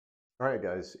All right,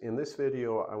 guys, in this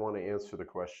video, I want to answer the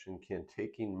question, can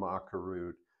taking Maca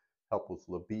Root help with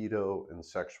libido and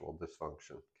sexual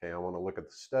dysfunction? Okay, I want to look at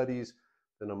the studies,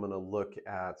 then I'm going to look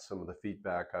at some of the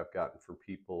feedback I've gotten from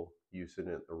people using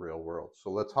it in the real world.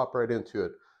 So let's hop right into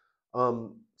it.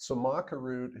 So Maca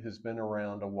Root has been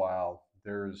around a while.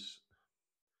 There's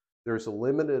a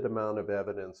limited amount of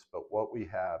evidence, but what we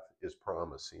have is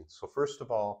promising. So first of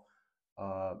all,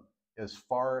 uh, as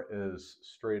far as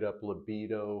straight up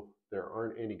libido, there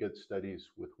aren't any good studies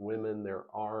with women. There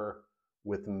are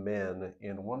with men,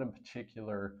 and one in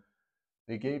particular,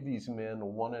 they gave these men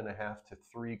 1.5 to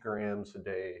 3 grams a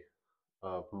day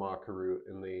of Maca Root,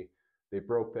 and they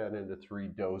broke that into 3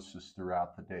 doses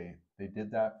throughout the day. They did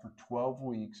that for 12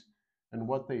 weeks, and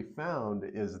what they found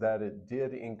is that it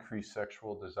did increase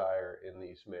sexual desire in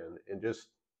these men. And just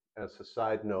as a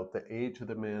side note, the age of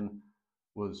the men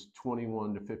was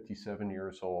 21 to 57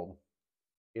 years old.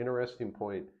 Interesting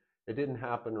point, it didn't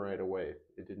happen right away.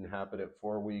 It didn't happen at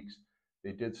 4 weeks.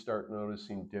 They did start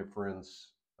noticing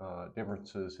differences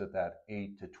at that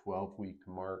 8 to 12 week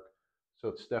mark. So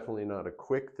it's definitely not a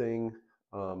quick thing.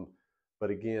 But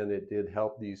again, it did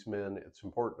help these men. It's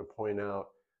important to point out,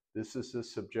 this is a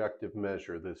subjective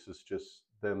measure. This is just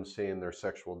them saying their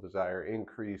sexual desire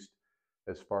increased.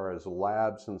 As far as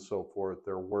labs and so forth,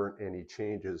 there weren't any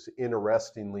changes.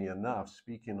 Interestingly enough,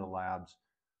 speaking of labs,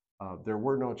 there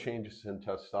were no changes in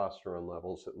testosterone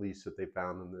levels, at least that they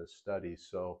found in this study.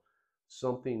 So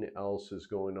something else is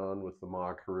going on with the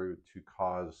Maca Root to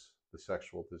cause the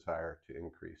sexual desire to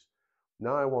increase.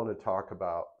 Now I want to talk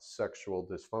about sexual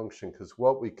dysfunction, because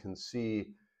what we can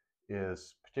see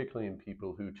is, particularly in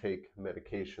people who take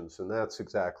medications, and that's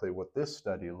exactly what this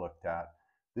study looked at.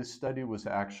 This study was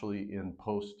actually in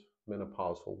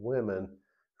postmenopausal women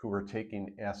who were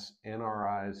taking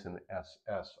SNRIs and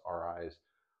SSRIs,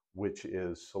 which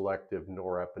is selective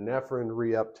norepinephrine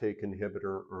reuptake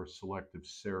inhibitor or selective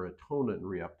serotonin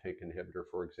reuptake inhibitor,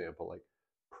 for example, like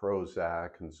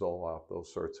Prozac and Zoloft,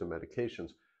 those sorts of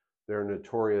medications. They're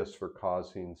notorious for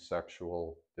causing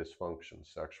sexual dysfunction,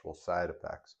 sexual side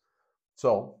effects.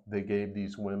 So they gave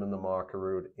these women the Maca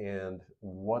Root, and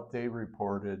what they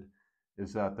reported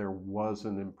is that there was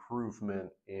an improvement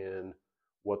in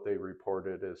what they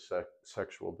reported as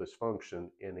sexual dysfunction.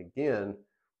 And again,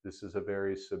 this is a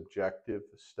very subjective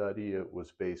study. It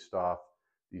was based off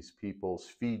these people's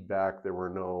feedback. There were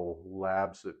no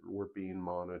labs that were being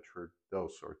monitored,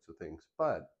 those sorts of things.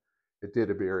 But it did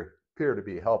appear to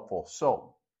be helpful.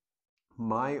 So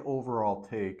my overall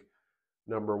take,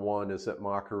 number one, is that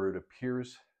Maca Root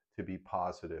appears to be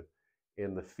positive,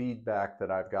 and the feedback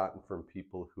that I've gotten from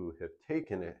people who have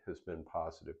taken it has been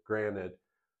positive. Granted,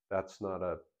 that's not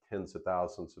a tens of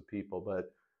thousands of people, but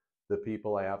the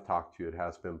people I have talked to, it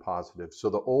has been positive. So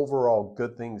the overall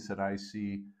good things that I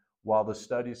see, while the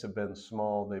studies have been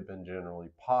small, they've been generally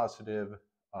positive.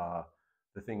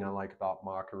 The thing I like about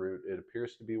Maca Root, it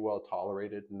appears to be well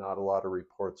tolerated, not a lot of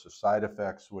reports of side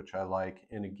effects, which I like.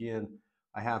 And again,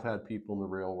 I have had people in the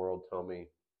real world tell me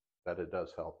that it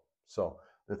does help. So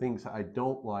the things I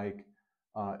don't like,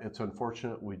 it's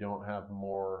unfortunate we don't have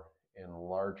more and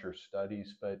larger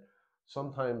studies, but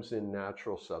sometimes in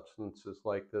natural substances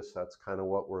like this, that's kind of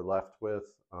what we're left with.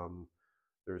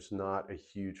 There's not a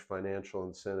huge financial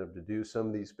incentive to do some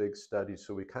of these big studies,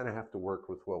 so we kind of have to work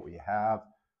with what we have.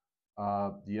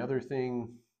 The other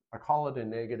thing, I call it a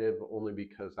negative only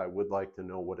because I would like to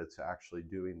know what it's actually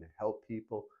doing to help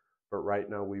people. But right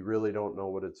now, we really don't know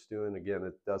what it's doing. Again,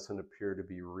 it doesn't appear to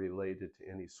be related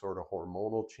to any sort of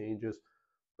hormonal changes,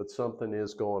 but something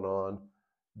is going on.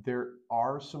 There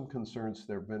are some concerns.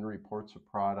 There have been reports of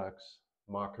products,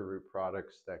 Maca Root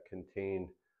products, that contain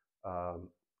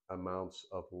amounts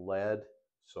of lead,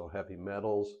 so heavy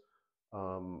metals.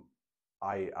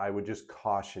 I would just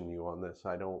caution you on this.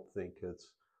 I don't think it's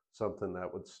something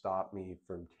that would stop me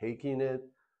from taking it,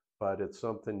 but it's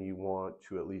something you want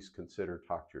to at least consider,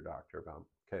 talk to your doctor about.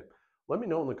 Okay, let me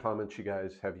know in the comments, you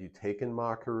guys, have you taken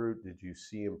Maca Root? Did you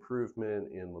see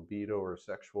improvement in libido or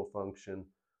sexual function?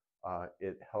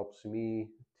 It helps me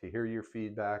to hear your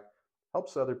feedback,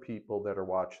 helps other people that are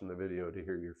watching the video to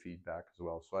hear your feedback as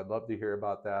well. So I'd love to hear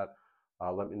about that.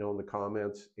 Let me know in the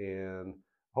comments, and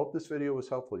hope this video was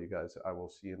helpful, you guys. I will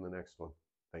see you in the next one.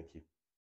 Thank you.